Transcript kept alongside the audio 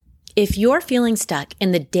If you're feeling stuck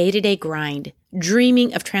in the day-to-day grind,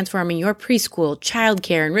 dreaming of transforming your preschool,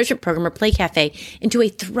 childcare, enrichment program, or play cafe into a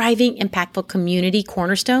thriving, impactful community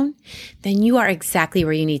cornerstone, then you are exactly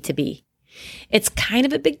where you need to be. It's kind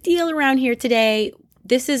of a big deal around here today.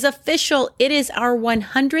 This is official. It is our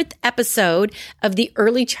 100th episode of the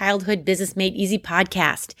Early Childhood Business Made Easy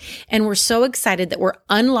podcast. And we're so excited that we're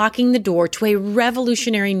unlocking the door to a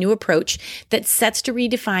revolutionary new approach that sets to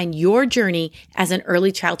redefine your journey as an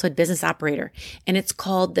early childhood business operator. And it's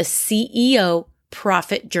called the CEO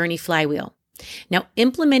Profit Journey Flywheel. Now,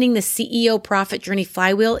 implementing the CEO Profit Journey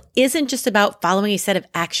Flywheel isn't just about following a set of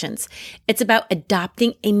actions. It's about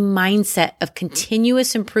adopting a mindset of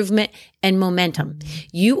continuous improvement and momentum.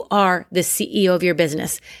 You are the CEO of your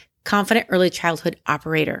business, confident early childhood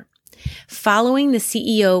operator. Following the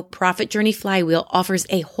CEO Profit Journey Flywheel offers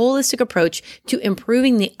a holistic approach to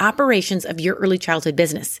improving the operations of your early childhood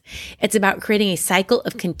business. It's about creating a cycle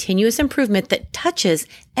of continuous improvement that touches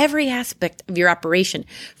every aspect of your operation,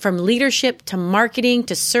 from leadership to marketing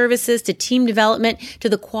to services to team development to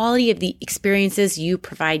the quality of the experiences you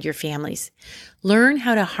provide your families. Learn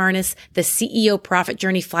how to harness the CEO Profit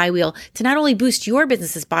Journey Flywheel to not only boost your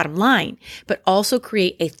business's bottom line, but also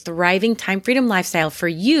create a thriving time freedom lifestyle for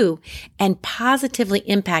you and positively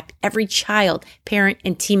impact every child, parent,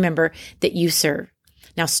 and team member that you serve.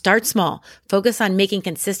 Now start small, focus on making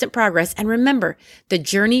consistent progress, and remember, the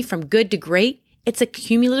journey from good to great, it's a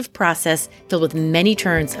cumulative process filled with many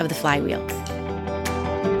turns of the flywheel.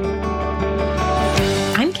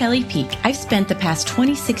 I'm Kelly Peak. I've spent the past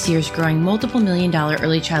 26 years growing multiple million-dollar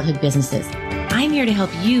early childhood businesses. I'm here to help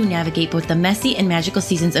you navigate both the messy and magical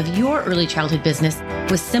seasons of your early childhood business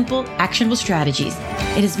with simple, actionable strategies.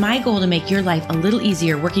 It is my goal to make your life a little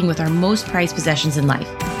easier working with our most prized possessions in life.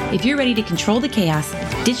 If you're ready to control the chaos,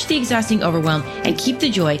 ditch the exhausting overwhelm, and keep the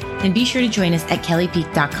joy, then be sure to join us at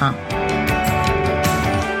kellypeak.com.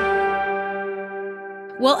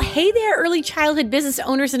 Well, hey there, early childhood business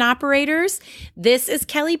owners and operators. This is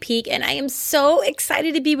Kelly Peak, and I am so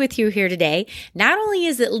excited to be with you here today. Not only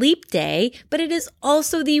is it Leap Day, but it is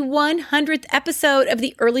also the 100th episode of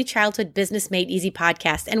the Early Childhood Business Made Easy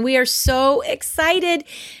podcast. And we are so excited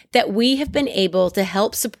that we have been able to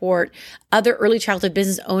help support other early childhood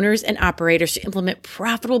business owners and operators to implement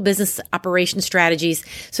profitable business operation strategies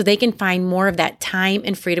so they can find more of that time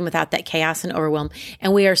and freedom without that chaos and overwhelm.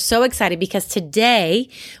 And we are so excited because today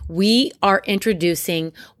we are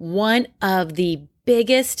introducing one of the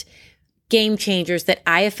biggest game changers that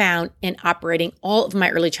I have found in operating all of my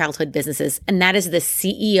early childhood businesses, and that is the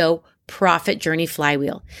CEO Profit Journey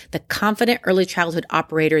Flywheel. The confident early childhood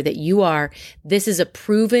operator that you are, this is a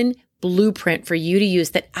proven blueprint for you to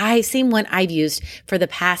use same one I've used for the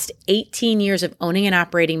past 18 years of owning and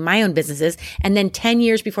operating my own businesses, and then 10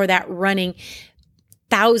 years before that running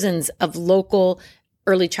thousands of local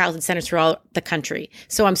early childhood centers throughout the country.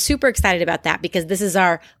 So I'm super excited about that because this is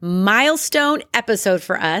our milestone episode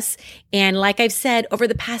for us. And like I've said, over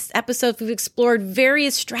the past episodes, we've explored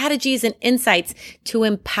various strategies and insights to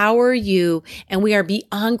empower you. And we are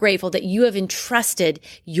beyond grateful that you have entrusted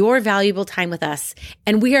your valuable time with us.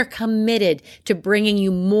 And we are committed to bringing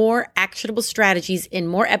you more actionable strategies in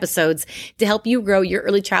more episodes to help you grow your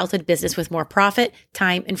early childhood business with more profit,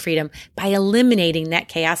 time, and freedom by eliminating that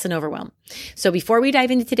chaos and overwhelm. So before we dive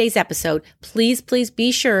into today's episode, please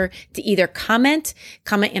be sure to either comment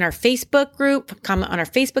in our Facebook group, comment on our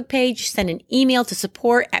Facebook page, send an email to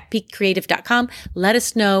support@peakcreative.com. Let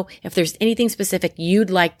us know if there's anything specific you'd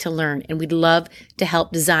like to learn, and we'd love to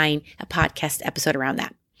help design a podcast episode around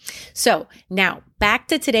that. So now back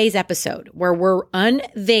to today's episode where we're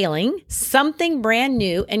unveiling something brand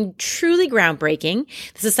new and truly groundbreaking.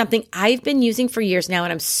 This is something I've been using for years now,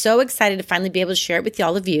 and I'm so excited to finally be able to share it with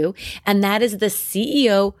all of you. And that is the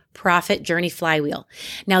CEO Profit Journey Flywheel.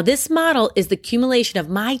 Now, this model is the accumulation of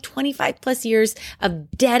my 25 plus years of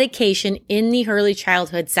dedication in the early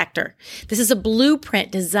childhood sector. This is a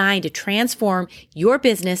blueprint designed to transform your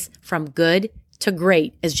business from good to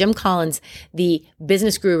great, as Jim Collins, the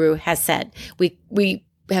business guru, has said. We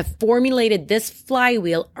have formulated this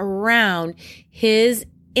flywheel around his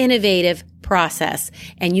innovative process,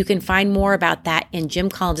 and you can find more about that in Jim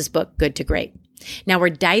Collins' book, Good to Great. Now we're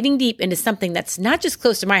diving deep into something that's not just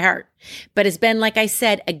close to my heart, but has been, like I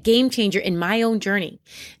said, a game changer in my own journey.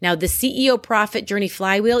 Now, the CEO Profit Journey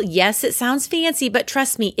Flywheel, yes, it sounds fancy, but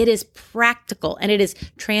trust me, it is practical and it is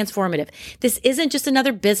transformative. This isn't just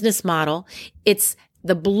another business model. It's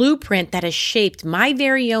the blueprint that has shaped my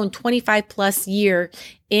very own 25 plus year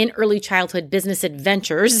in early childhood business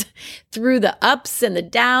adventures through the ups and the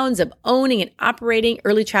downs of owning and operating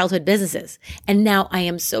early childhood businesses. And now I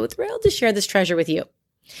am so thrilled to share this treasure with you.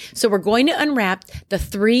 So we're going to unwrap the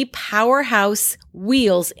 3 powerhouse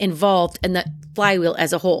wheels involved in the flywheel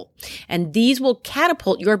as a whole. And these will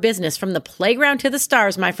catapult your business from the playground to the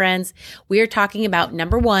stars, my friends. We are talking about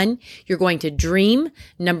number 1, you're going to dream.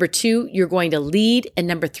 Number 2, you're going to lead. And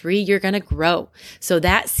number 3, you're going to grow. So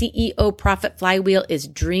that CEO profit flywheel is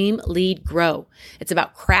dream, lead, grow. It's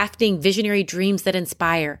about crafting visionary dreams that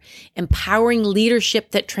inspire, empowering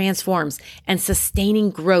leadership that transforms, and sustaining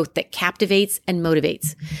growth that captivates and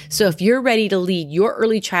motivates. So if you're ready to lead your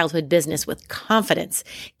early childhood business with confidence,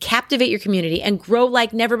 captivate your community, and grow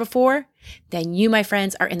like never before, then you, my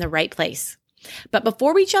friends, are in the right place. But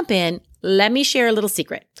before we jump in, let me share a little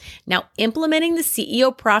secret. Now, implementing the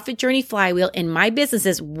CEO profit journey flywheel in my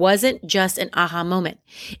businesses wasn't just an aha moment.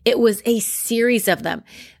 It was a series of them.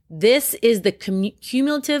 This is the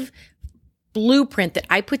cumulative blueprint that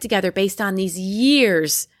I put together based on these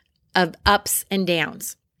years of ups and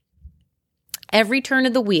downs. Every turn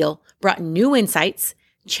of the wheel brought new insights,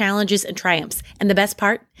 challenges, and triumphs. And the best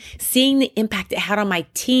part, seeing the impact it had on my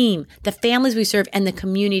team, the families we serve, and the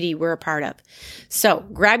community we're a part of. So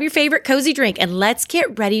grab your favorite cozy drink and let's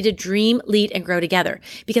get ready to dream, lead, and grow together.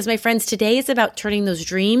 Because my friends, today is about turning those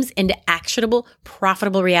dreams into actionable,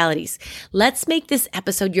 profitable realities. Let's make this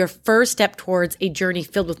episode your first step towards a journey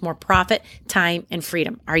filled with more profit, time, and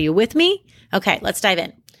freedom. Are you with me? Okay, let's dive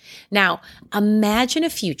in. Now, imagine a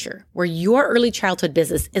future where your early childhood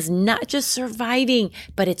business is not just surviving,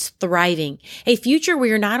 but it's thriving. A future where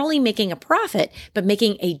you're not only making a profit, but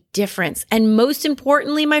making a difference. And most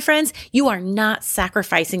importantly, my friends, you are not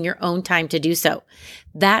sacrificing your own time to do so.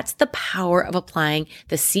 That's the power of applying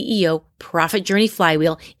the CEO profit journey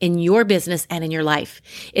flywheel in your business and in your life.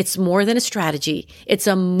 It's more than a strategy. It's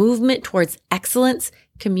a movement towards excellence,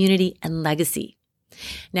 community, and legacy.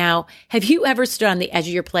 Now, have you ever stood on the edge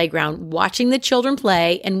of your playground watching the children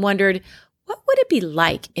play and wondered, what would it be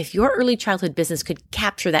like if your early childhood business could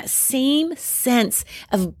capture that same sense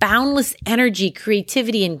of boundless energy,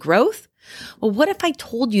 creativity, and growth? Well, what if I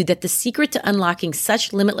told you that the secret to unlocking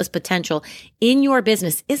such limitless potential in your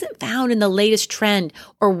business isn't found in the latest trend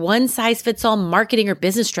or one-size-fits-all marketing or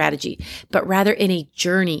business strategy, but rather in a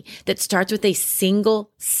journey that starts with a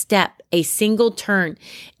single step, a single turn,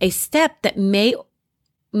 a step that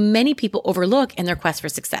many people overlook in their quest for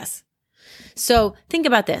success. So think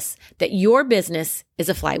about this, that your business is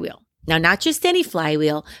a flywheel. Now, not just any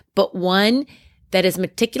flywheel, but one that is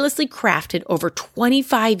meticulously crafted over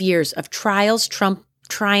 25 years of trials,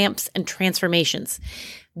 triumphs, and transformations.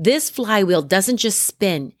 This flywheel doesn't just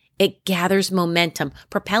spin, it gathers momentum,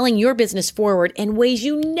 propelling your business forward in ways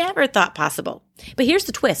you never thought possible. But here's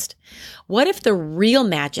the twist. What if the real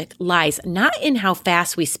magic lies not in how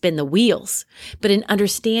fast we spin the wheels, but in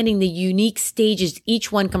understanding the unique stages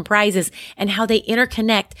each one comprises and how they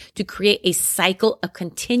interconnect to create a cycle of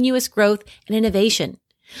continuous growth and innovation?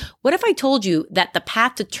 What if I told you that the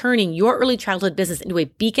path to turning your early childhood business into a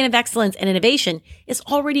beacon of excellence and innovation is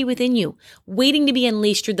already within you, waiting to be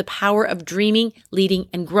unleashed through the power of dreaming, leading,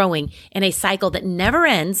 and growing in a cycle that never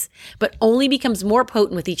ends, but only becomes more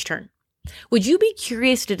potent with each turn? Would you be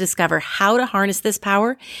curious to discover how to harness this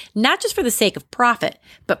power, not just for the sake of profit,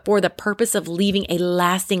 but for the purpose of leaving a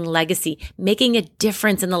lasting legacy, making a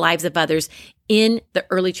difference in the lives of others in the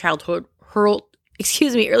early childhood world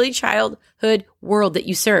that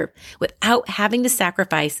you serve without having to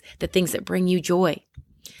sacrifice the things that bring you joy?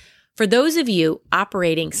 For those of you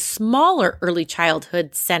operating smaller early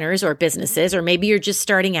childhood centers or businesses, or maybe you're just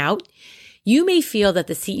starting out, you may feel that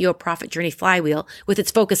the CEO Profit Journey Flywheel, with its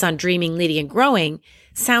focus on dreaming, leading, and growing,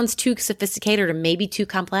 sounds too sophisticated or maybe too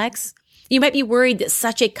complex. You might be worried that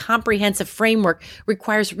such a comprehensive framework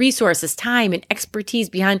requires resources, time, and expertise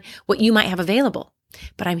beyond what you might have available.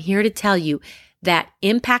 But I'm here to tell you that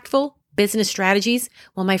impactful business strategies,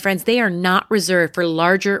 well, my friends, they are not reserved for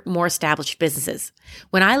larger, more established businesses.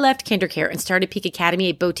 When I left KinderCare and started Peak Academy,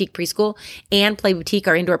 a boutique preschool, and Play Boutique,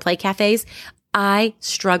 our indoor play cafes, I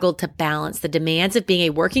struggled to balance the demands of being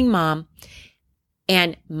a working mom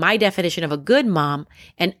and my definition of a good mom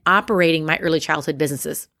and operating my early childhood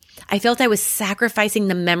businesses. I felt I was sacrificing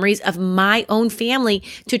the memories of my own family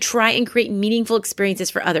to try and create meaningful experiences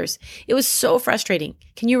for others. It was so frustrating.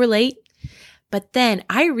 Can you relate? But then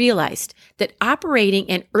I realized that operating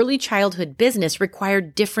an early childhood business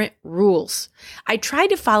required different rules. I tried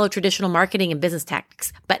to follow traditional marketing and business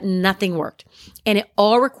tactics, but nothing worked. And it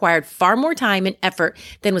all required far more time and effort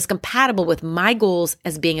than was compatible with my goals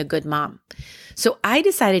as being a good mom. So I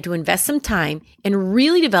decided to invest some time in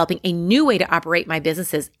really developing a new way to operate my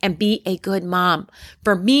businesses and be a good mom.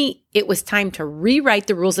 For me, it was time to rewrite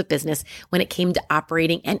the rules of business when it came to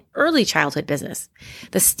operating an early childhood business.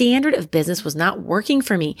 The standard of business was not working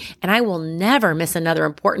for me, and I will never miss another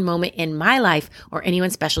important moment in my life or anyone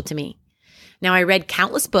special to me. Now, I read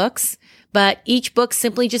countless books, but each book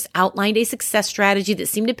simply just outlined a success strategy that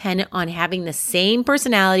seemed dependent on having the same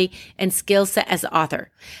personality and skill set as the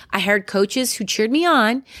author. I hired coaches who cheered me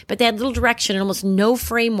on, but they had little direction and almost no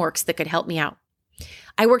frameworks that could help me out.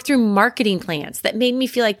 I worked through marketing plans that made me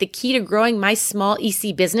feel like the key to growing my small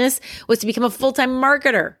EC business was to become a full-time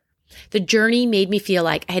marketer. The journey made me feel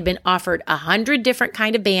like I had been offered 100 different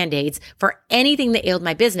kind of Band-Aids for anything that ailed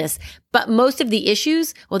my business, but most of the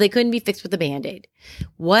issues, well, they couldn't be fixed with a Band-Aid.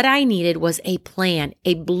 What I needed was a plan,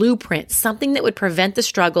 a blueprint, something that would prevent the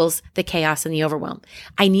struggles, the chaos, and the overwhelm.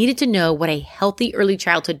 I needed to know what a healthy early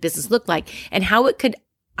childhood business looked like and how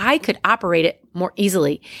I could operate it more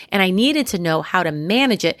easily. And I needed to know how to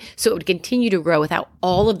manage it so it would continue to grow without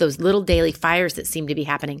all of those little daily fires that seemed to be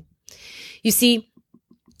happening. You see,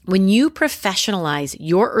 when you professionalize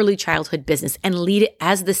your early childhood business and lead it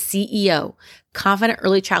as the CEO, confident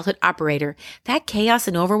early childhood operator, that chaos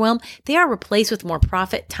and overwhelm, they are replaced with more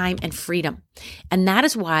profit, time, and freedom. And that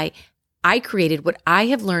is why I created what I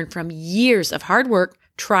have learned from years of hard work,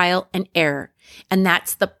 trial, and error. And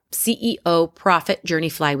that's the CEO Profit Journey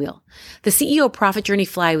Flywheel. The CEO Profit Journey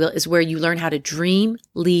Flywheel is where you learn how to dream,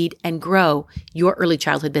 lead, and grow your early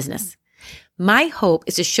childhood business. My hope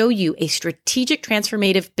is to show you a strategic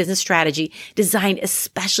transformative business strategy designed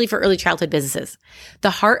especially for early childhood businesses.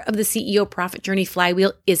 The heart of the CEO Profit Journey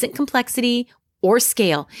Flywheel isn't complexity or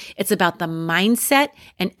scale. It's about the mindset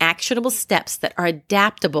and actionable steps that are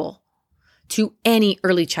adaptable to any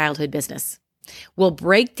early childhood business. We'll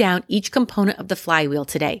break down each component of the flywheel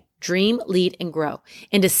today. Dream, lead, and grow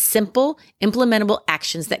into simple, implementable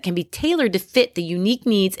actions that can be tailored to fit the unique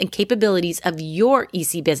needs and capabilities of your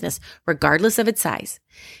EC business, regardless of its size.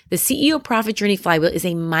 The CEO Profit Journey Flywheel is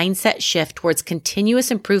a mindset shift towards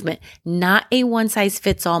continuous improvement, not a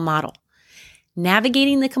one-size-fits-all model.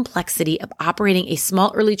 Navigating the complexity of operating a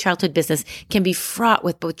small early childhood business can be fraught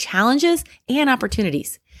with both challenges and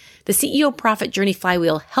opportunities. The CEO Profit Journey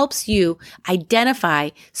Flywheel helps you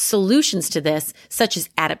identify solutions to this, such as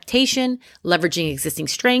adaptation, leveraging existing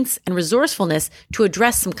strengths, and resourcefulness to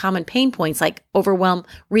address some common pain points like overwhelm,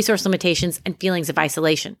 resource limitations, and feelings of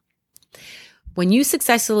isolation. When you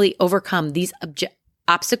successfully overcome these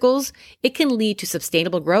obstacles, it can lead to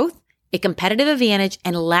sustainable growth, a competitive advantage,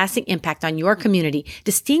 and lasting impact on your community,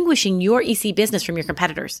 distinguishing your EC business from your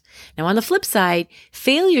competitors. Now, on the flip side,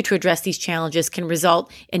 failure to address these challenges can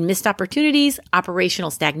result in missed opportunities,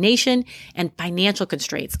 operational stagnation, and financial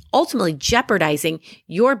constraints, ultimately jeopardizing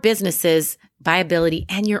your business's viability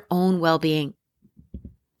and your own well-being.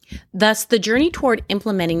 Thus, the journey toward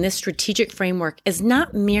implementing this strategic framework is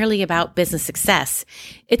not merely about business success.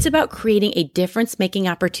 It's about creating a difference-making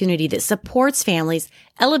opportunity that supports families,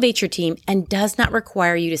 elevates your team, and does not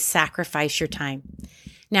require you to sacrifice your time.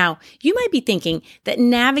 Now, you might be thinking that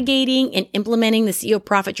navigating and implementing the CEO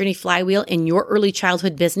Profit Journey Flywheel in your early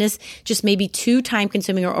childhood business just may be too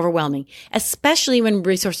time-consuming or overwhelming, especially when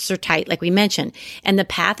resources are tight, like we mentioned, and the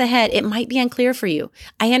path ahead, it might be unclear for you.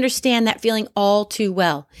 I understand that feeling all too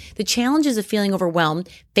well. The challenges of feeling overwhelmed,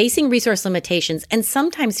 facing resource limitations, and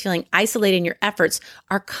sometimes feeling isolated in your efforts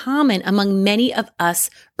are common among many of us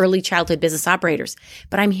early childhood business operators.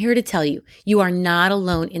 But I'm here to tell you, you are not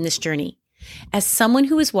alone in this journey. As someone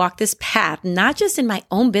who has walked this path, not just in my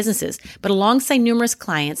own businesses, but alongside numerous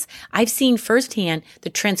clients, I've seen firsthand the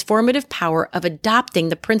transformative power of adopting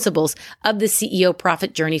the principles of the CEO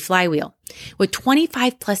Profit Journey Flywheel. With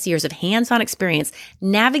 25 plus years of hands-on experience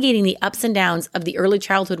navigating the ups and downs of the early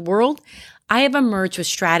childhood world, I have emerged with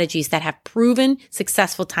strategies that have proven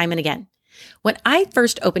successful time and again. When I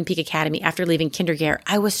first opened Peak Academy after leaving kindergarten,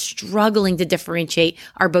 I was struggling to differentiate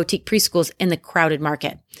our boutique preschools in the crowded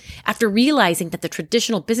market. After realizing that the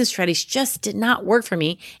traditional business strategies just did not work for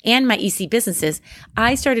me and my EC businesses,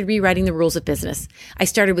 I started rewriting the rules of business. I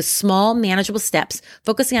started with small, manageable steps,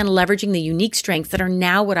 focusing on leveraging the unique strengths that are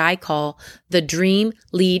now what I call the dream,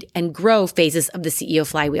 lead, and grow phases of the CEO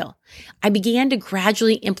flywheel. I began to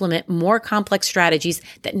gradually implement more complex strategies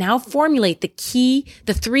that now formulate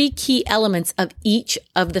the three key elements of each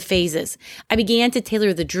of the phases. I began to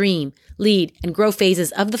tailor the dream, lead, and grow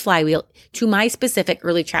phases of the flywheel to my specific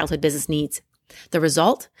early childhood business needs. The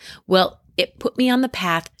result? Well, it put me on the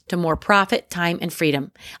path to more profit, time, and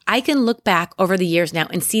freedom. I can look back over the years now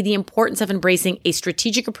and see the importance of embracing a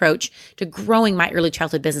strategic approach to growing my early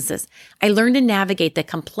childhood businesses. I learned to navigate the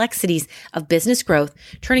complexities of business growth,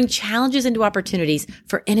 turning challenges into opportunities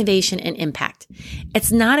for innovation and impact.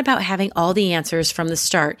 It's not about having all the answers from the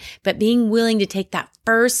start, but being willing to take that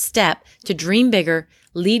first step to dream bigger,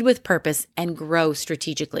 lead with purpose, and grow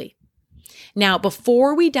strategically. Now,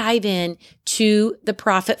 before we dive in to the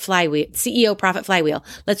CEO Profit Flywheel,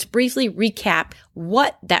 let's briefly recap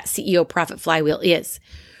what that CEO Profit Flywheel is.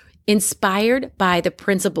 Inspired by the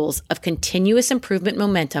principles of continuous improvement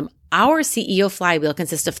momentum, our CEO Flywheel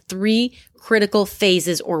consists of 3 critical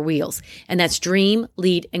phases or wheels, and that's dream,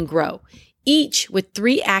 lead, and grow, each with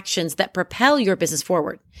 3 actions that propel your business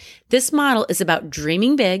forward. This model is about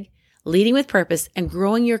dreaming big, leading with purpose, and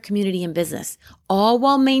growing your community and business, all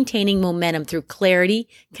while maintaining momentum through clarity,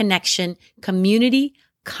 connection, community,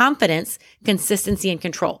 confidence, consistency, and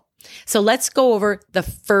control. So let's go over the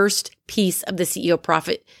first piece of the CEO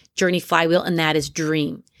Profit Journey Flywheel, and that is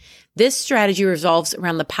dream. This strategy revolves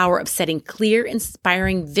around the power of setting clear,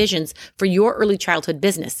 inspiring visions for your early childhood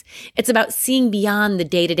business. It's about seeing beyond the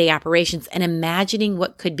day-to-day operations and imagining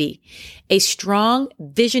what could be. A strong,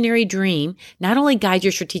 visionary dream not only guides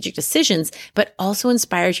your strategic decisions, but also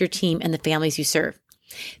inspires your team and the families you serve.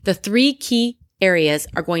 The 3 key areas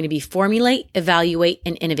are going to be formulate, evaluate,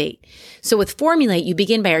 and innovate. So with formulate, you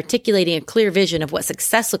begin by articulating a clear vision of what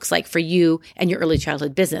success looks like for you and your early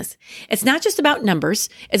childhood business. It's not just about numbers.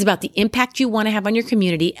 It's about the impact you want to have on your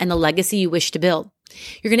community and the legacy you wish to build.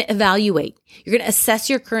 You're going to evaluate. You're going to assess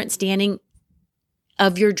your current standing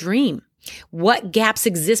of your dream. What gaps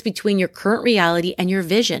exist between your current reality and your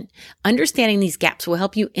vision? Understanding these gaps will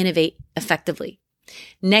help you innovate effectively.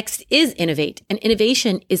 Next is innovate, and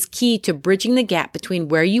innovation is key to bridging the gap between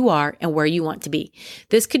where you are and where you want to be.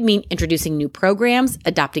 This could mean introducing new programs,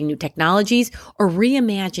 adopting new technologies, or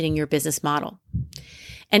reimagining your business model.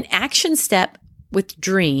 An action step with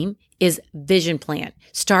dream is vision plan.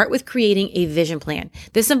 Start with creating a vision plan.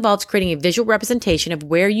 This involves creating a visual representation of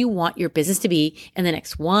where you want your business to be in the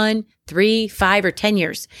next 1, 3, 5, or 10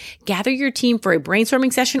 years. Gather your team for a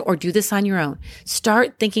brainstorming session or do this on your own.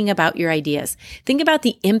 Start thinking about your ideas. Think about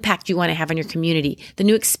the impact you want to have on your community, the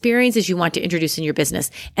new experiences you want to introduce in your business,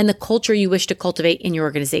 and the culture you wish to cultivate in your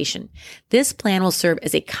organization. This plan will serve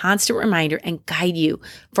as a constant reminder and guide you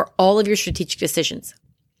for all of your strategic decisions.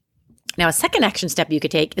 Now, a second action step you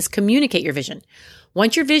could take is communicate your vision.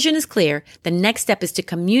 Once your vision is clear, the next step is to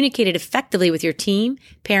communicate it effectively with your team,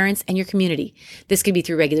 parents, and your community. This could be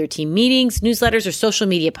through regular team meetings, newsletters, or social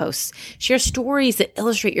media posts. Share stories that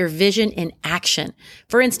illustrate your vision in action.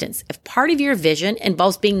 For instance, if part of your vision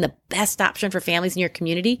involves being the best option for families in your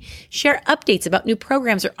community, share updates about new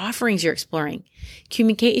programs or offerings you're exploring.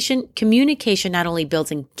 Communication not only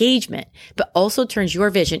builds engagement, but also turns your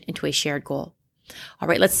vision into a shared goal. All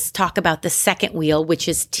right, let's talk about the second wheel, which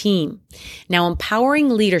is team. Now, empowering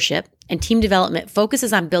leadership and team development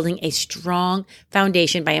focuses on building a strong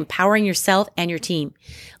foundation by empowering yourself and your team.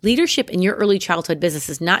 Leadership in your early childhood business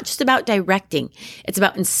is not just about directing. It's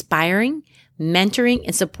about inspiring, mentoring,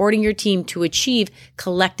 and supporting your team to achieve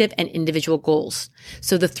collective and individual goals.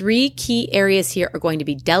 So the 3 key areas here are going to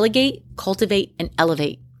be delegate, cultivate, and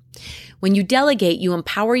elevate. When you delegate, you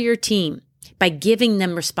empower your team by giving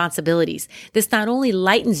them responsibilities. This not only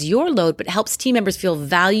lightens your load, but helps team members feel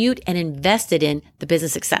valued and invested in the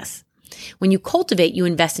business success. When you cultivate, you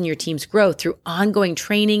invest in your team's growth through ongoing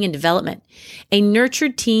training and development. A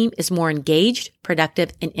nurtured team is more engaged,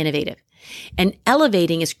 productive, and innovative. And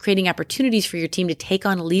elevating is creating opportunities for your team to take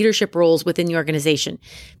on leadership roles within the organization.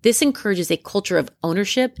 This encourages a culture of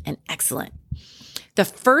ownership and excellence. The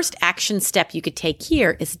first action step you could take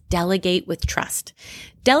here is delegate with trust.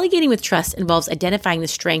 Delegating with trust involves identifying the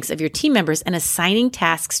strengths of your team members and assigning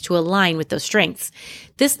tasks to align with those strengths.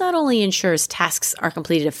 This not only ensures tasks are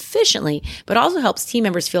completed efficiently, but also helps team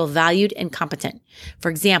members feel valued and competent. For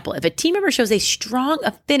example, if a team member shows a strong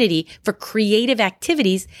affinity for creative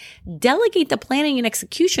activities, delegate the planning and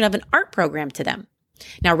execution of an art program to them.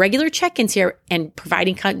 Now, regular check-ins here and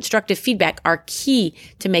providing constructive feedback are key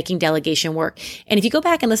to making delegation work. And if you go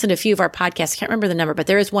back and listen to a few of our podcasts, I can't remember the number, but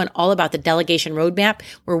there is one all about the delegation roadmap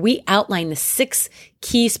where we outline the 6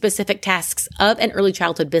 key specific tasks of an early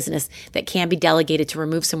childhood business that can be delegated to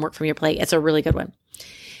remove some work from your plate. It's a really good one.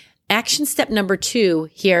 Action step number 2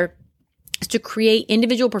 here is to create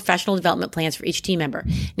individual professional development plans for each team member.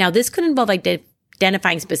 Now, this could involve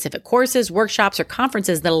identifying specific courses, workshops, or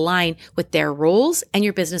conferences that align with their roles and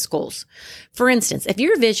your business goals. For instance, if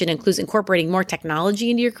your vision includes incorporating more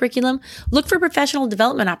technology into your curriculum, look for professional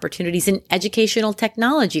development opportunities in educational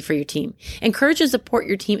technology for your team. Encourage and support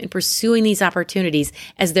your team in pursuing these opportunities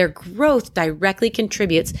as their growth directly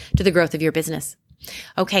contributes to the growth of your business.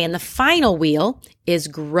 Okay, and the final wheel is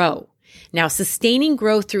grow. Now, sustaining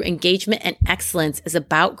growth through engagement and excellence is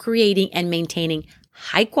about creating and maintaining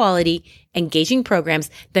high quality, engaging programs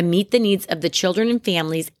that meet the needs of the children and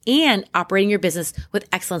families and operating your business with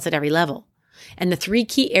excellence at every level. And the three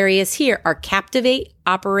key areas here are captivate,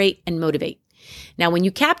 operate, and motivate. Now, when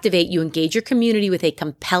you captivate, you engage your community with a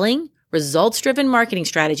compelling, results-driven marketing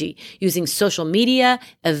strategy using social media,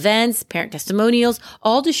 events, parent testimonials,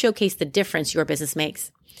 all to showcase the difference your business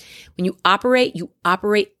makes. When you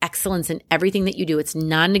operate excellence in everything that you do. It's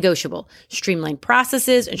non-negotiable. Streamline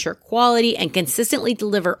processes, ensure quality, and consistently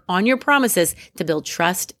deliver on your promises to build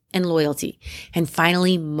trust and loyalty. And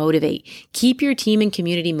finally, motivate. Keep your team and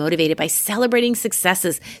community motivated by celebrating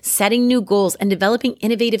successes, setting new goals, and developing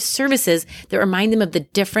innovative services that remind them of the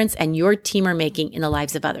difference and your team are making in the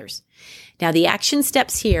lives of others. Now, the action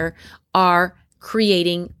steps here are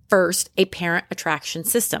creating first a parent attraction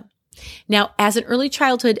system. Now, as an early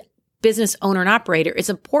childhood business owner and operator, it's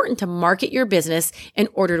important to market your business in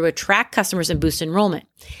order to attract customers and boost enrollment.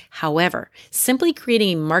 However, simply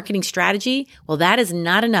creating a marketing strategy, well, that is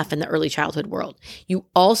not enough in the early childhood world. You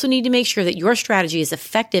also need to make sure that your strategy is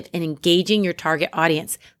effective in engaging your target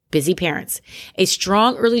audience, busy parents. A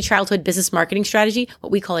strong early childhood business marketing strategy,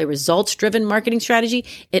 what we call a results-driven marketing strategy,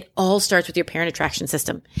 it all starts with your parent attraction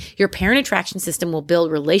system. Your parent attraction system will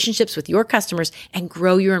build relationships with your customers and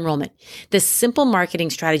grow your enrollment. This simple marketing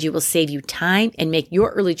strategy will save you time and make your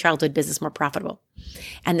early childhood business more profitable.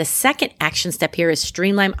 And the second action step here is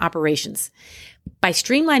streamline operations. By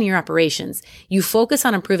streamlining your operations, you focus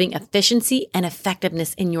on improving efficiency and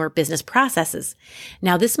effectiveness in your business processes.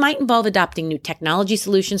 Now, this might involve adopting new technology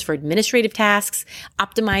solutions for administrative tasks,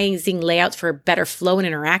 optimizing layouts for a better flow and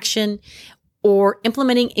interaction, or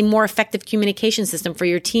implementing a more effective communication system for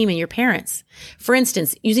your team and your parents. For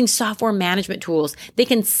instance, using software management tools, they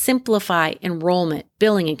can simplify enrollment,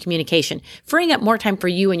 billing, and communication, freeing up more time for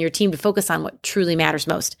you and your team to focus on what truly matters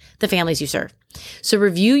most, the families you serve. So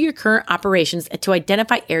review your current operations to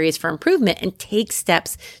identify areas for improvement and take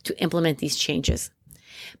steps to implement these changes.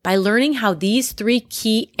 By learning how these three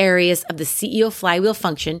key areas of the CEO flywheel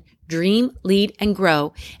function, dream, lead, and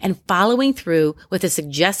grow, and following through with the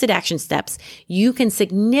suggested action steps, you can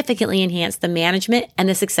significantly enhance the management and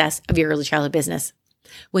the success of your early childhood business.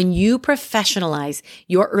 When you professionalize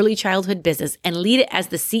your early childhood business and lead it as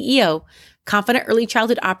the CEO, confident early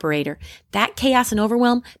childhood operator, that chaos and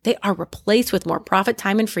overwhelm, they are replaced with more profit,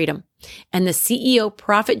 time, and freedom. And the CEO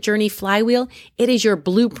profit journey flywheel, it is your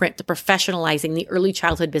blueprint to professionalizing the early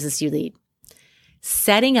childhood business you lead.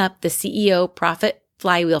 Setting up the CEO profit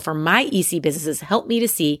flywheel for my EC businesses helped me to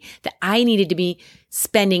see that I needed to be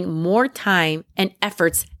spending more time and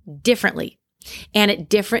efforts differently and at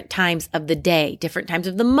different times of the day, different times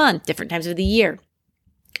of the month, different times of the year.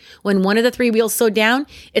 When one of the three wheels slowed down,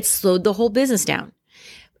 it slowed the whole business down.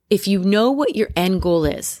 If you know what your end goal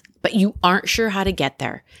is, but you aren't sure how to get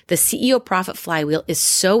there, the CEO profit flywheel is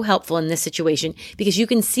so helpful in this situation because you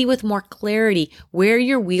can see with more clarity where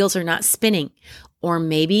your wheels are not spinning. Or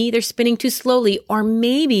maybe they're spinning too slowly, or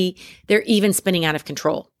maybe they're even spinning out of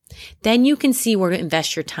control. Then you can see where to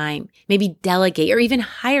invest your time, maybe delegate or even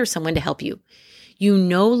hire someone to help you. You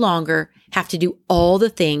no longer have to do all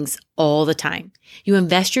the things all the time. You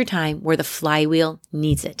invest your time where the flywheel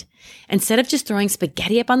needs it. Instead of just throwing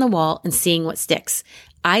spaghetti up on the wall and seeing what sticks,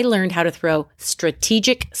 I learned how to throw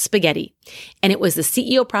strategic spaghetti. And it was the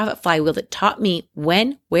CEO profit flywheel that taught me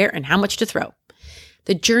when, where, and how much to throw.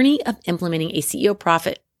 The journey of implementing a CEO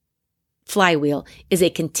profit flywheel is a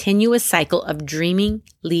continuous cycle of dreaming,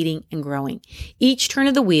 leading, and growing. Each turn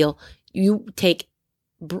of the wheel you take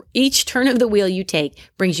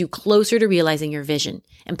brings you closer to realizing your vision,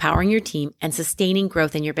 empowering your team, and sustaining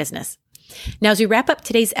growth in your business. Now, as we wrap up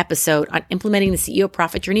today's episode on implementing the CEO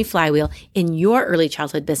profit journey flywheel in your early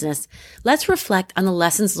childhood business, let's reflect on the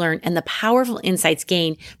lessons learned and the powerful insights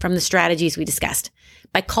gained from the strategies we discussed.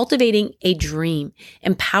 By cultivating a dream,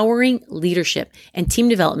 empowering leadership and team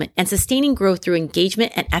development, and sustaining growth through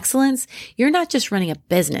engagement and excellence, you're not just running a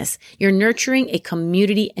business, you're nurturing a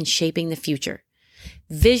community and shaping the future.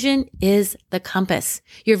 Vision is the compass.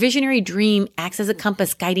 Your visionary dream acts as a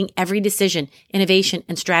compass guiding every decision, innovation,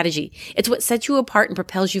 and strategy. It's what sets you apart and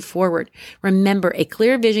propels you forward. Remember, a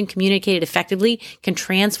clear vision communicated effectively can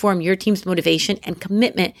transform your team's motivation and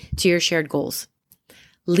commitment to your shared goals.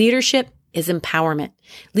 Leadership is empowerment.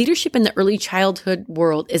 Leadership in the early childhood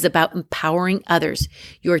world is about empowering others,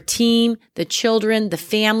 your team, the children, the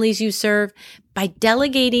families you serve. By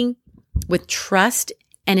delegating with trust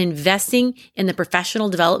and investing in the professional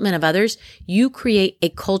development of others, you create a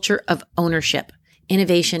culture of ownership,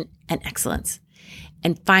 innovation, and excellence.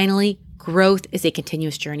 And finally, growth is a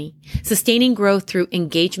continuous journey. Sustaining growth through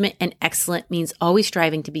engagement and excellence means always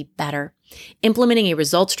striving to be better. Implementing a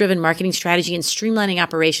results-driven marketing strategy and streamlining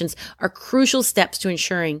operations are crucial steps to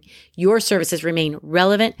ensuring your services remain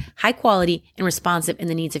relevant, high quality, and responsive in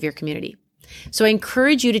the needs of your community. So I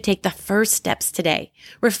encourage you to take the first steps today.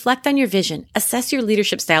 Reflect on your vision, assess your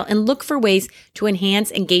leadership style, and look for ways to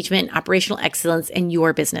enhance engagement and operational excellence in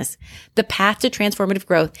your business. The path to transformative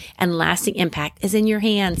growth and lasting impact is in your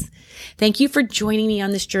hands. Thank you for joining me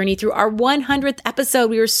on this journey through our 100th episode.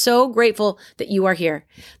 We are so grateful that you are here.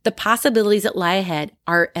 The possibilities that lie ahead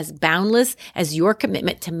are as boundless as your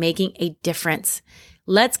commitment to making a difference.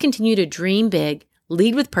 Let's continue to dream big,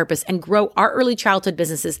 lead with purpose, and grow our early childhood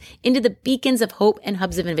businesses into the beacons of hope and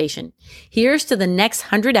hubs of innovation. Here's to the next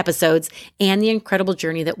 100 episodes and the incredible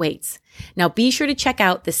journey that waits. Now be sure to check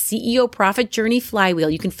out the CEO Profit Journey Flywheel.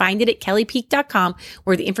 You can find it at kellypeak.com,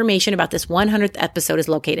 where the information about this 100th episode is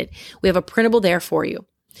located. We have a printable there for you.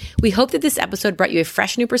 We hope that this episode brought you a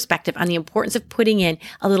fresh new perspective on the importance of putting in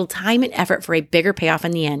a little time and effort for a bigger payoff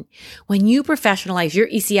in the end. When you professionalize your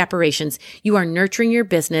EC operations, you are nurturing your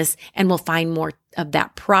business and will find more of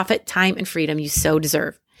that profit, time, and freedom you so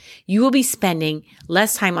deserve. You will be spending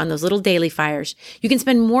less time on those little daily fires. You can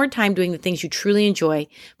spend more time doing the things you truly enjoy,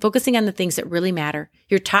 focusing on the things that really matter,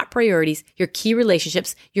 your top priorities, your key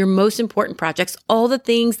relationships, your most important projects, all the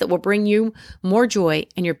things that will bring you more joy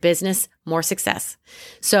and your business more success.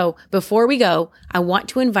 So before we go, I want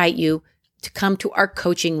to invite you to come to our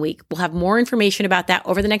coaching week. We'll have more information about that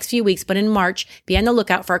over the next few weeks, but in March, be on the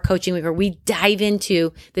lookout for our coaching week where we dive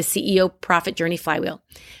into the CEO Profit Journey Flywheel.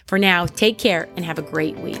 For now, take care and have a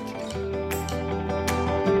great week.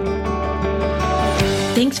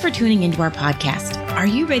 Thanks for tuning into our podcast. Are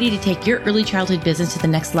you ready to take your early childhood business to the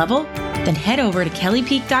next level? Then head over to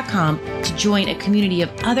kellypeak.com to join a community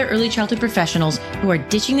of other early childhood professionals who are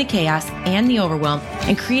ditching the chaos and the overwhelm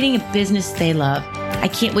and creating a business they love. I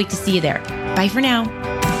can't wait to see you there. Bye for now.